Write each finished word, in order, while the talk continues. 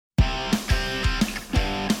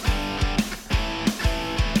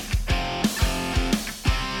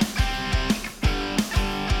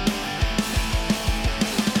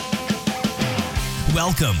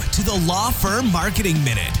Welcome to the Law Firm Marketing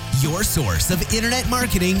Minute, your source of internet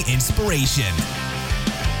marketing inspiration.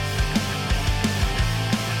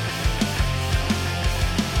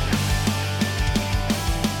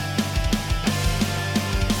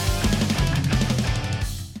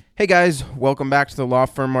 Hey guys, welcome back to the Law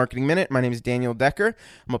Firm Marketing Minute. My name is Daniel Decker.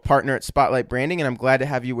 I'm a partner at Spotlight Branding, and I'm glad to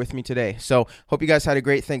have you with me today. So, hope you guys had a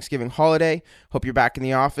great Thanksgiving holiday. Hope you're back in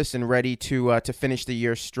the office and ready to finish the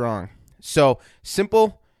year strong. So,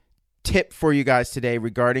 simple tip for you guys today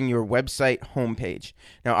regarding your website homepage.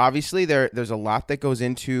 Now, obviously, there's a lot that goes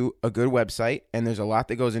into a good website, and there's a lot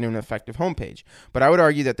that goes into an effective homepage. But I would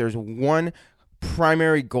argue that there's one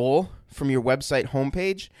primary goal from your website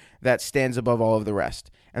homepage that stands above all of the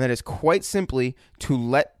rest. And that is quite simply to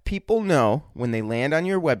let people know when they land on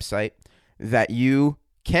your website that you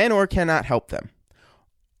can or cannot help them.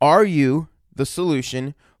 Are you the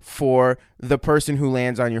solution for the person who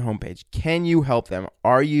lands on your homepage? Can you help them?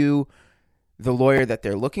 Are you the lawyer that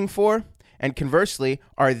they're looking for? And conversely,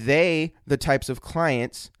 are they the types of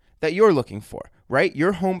clients that you're looking for, right?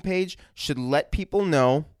 Your homepage should let people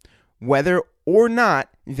know whether or not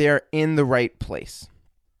they're in the right place.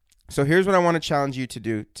 So here's what I want to challenge you to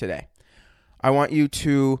do today. I want you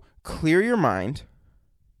to clear your mind,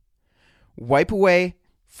 wipe away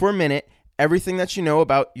for a minute everything that you know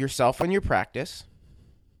about yourself and your practice.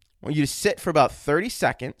 I want you to sit for about 30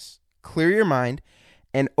 seconds, clear your mind,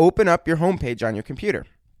 and open up your homepage on your computer.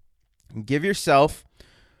 Give yourself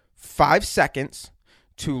 5 seconds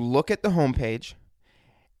to look at the homepage,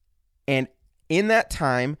 and in that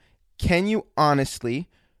time, can you honestly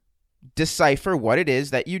decipher what it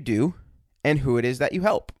is that you do and who it is that you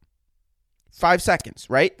help? 5 seconds,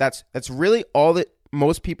 right? That's really all that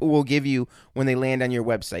most people will give you when they land on your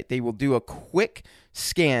website. They will do a quick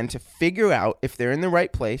scan to figure out if they're in the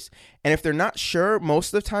right place. And if they're not sure,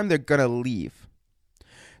 most of the time they're going to leave.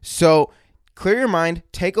 So clear your mind,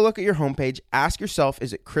 take a look at your homepage, ask yourself,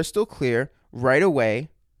 is it crystal clear right away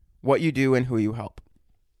what you do and who you help?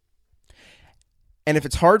 And if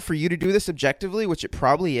it's hard for you to do this objectively, which it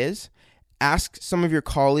probably is, ask some of your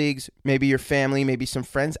colleagues, maybe your family, maybe some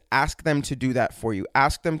friends, ask them to do that for you.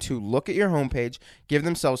 Ask them to look at your homepage, give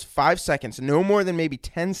themselves 5 seconds, no more than maybe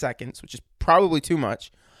 10 seconds, which is probably too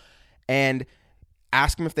much, and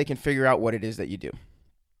ask them if they can figure out what it is that you do.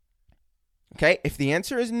 Okay? If the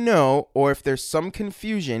answer is no, or if there's some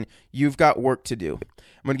confusion, you've got work to do.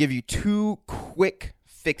 I'm going to give you 2 quick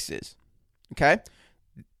fixes. Okay?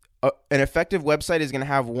 An effective website is going to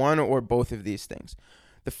have one or both of these things.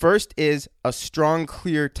 The first is a strong,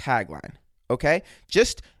 clear tagline, okay?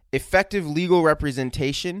 Just effective legal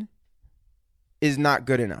representation is not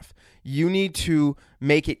good enough. You need to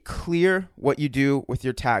make it clear what you do with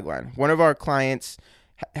your tagline. One of our clients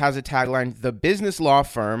has a tagline, the business law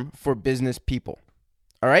firm for business people,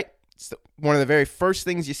 all right? It's one of the very first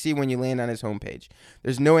things you see when you land on his homepage.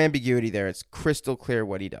 There's no ambiguity there. It's crystal clear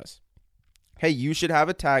what he does. Hey, you should have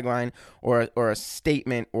a tagline or a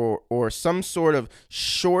statement or some sort of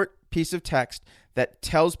short piece of text that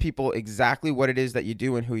tells people exactly what it is that you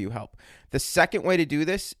do and who you help. The second way to do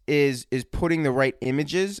this is putting the right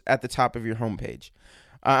images at the top of your homepage.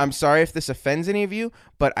 I'm sorry if this offends any of you,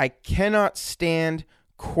 but I cannot stand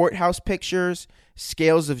courthouse pictures,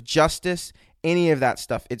 scales of justice, any of that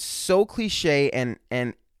stuff. It's so cliche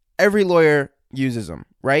and every lawyer uses them,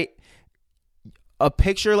 right? A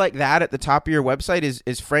picture like that at the top of your website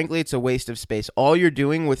is frankly, it's a waste of space. All you're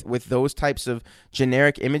doing with those types of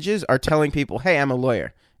generic images are telling people, hey, I'm a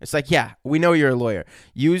lawyer. It's like, yeah, we know you're a lawyer.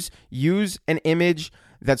 Use an image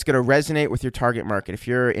that's going to resonate with your target market. If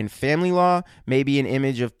you're in family law, maybe an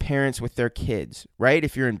image of parents with their kids, right?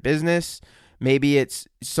 If you're in business, maybe it's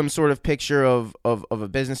some sort of picture of a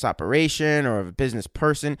business operation or of a business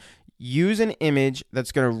person. Use an image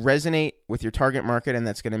that's going to resonate with your target market and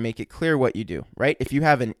that's going to make it clear what you do, right? If you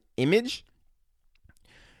have an image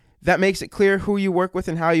that makes it clear who you work with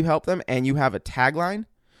and how you help them, and you have a tagline,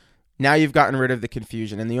 now you've gotten rid of the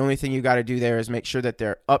confusion. And the only thing you got to do there is make sure that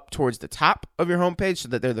they're up towards the top of your homepage so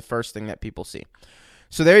that they're the first thing that people see.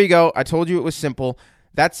 So there you go. I told you it was simple.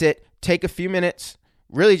 That's it. Take a few minutes,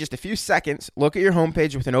 really just a few seconds, look at your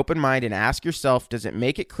homepage with an open mind and ask yourself, does it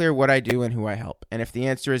make it clear what I do and who I help? And if the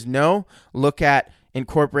answer is no, look at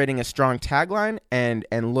incorporating a strong tagline and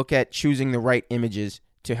look at choosing the right images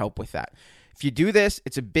to help with that. If you do this,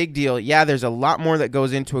 it's a big deal. Yeah, there's a lot more that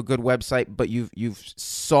goes into a good website, but you've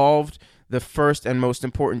solved the first and most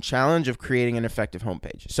important challenge of creating an effective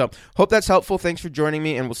homepage. So hope that's helpful. Thanks for joining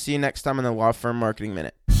me, and we'll see you next time on the Law Firm Marketing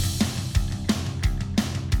Minute.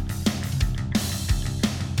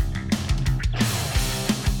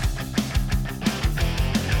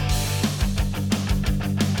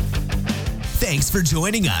 Thanks for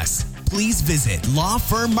joining us. Please visit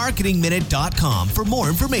lawfirmmarketingminute.com for more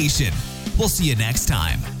information. We'll see you next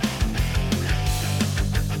time.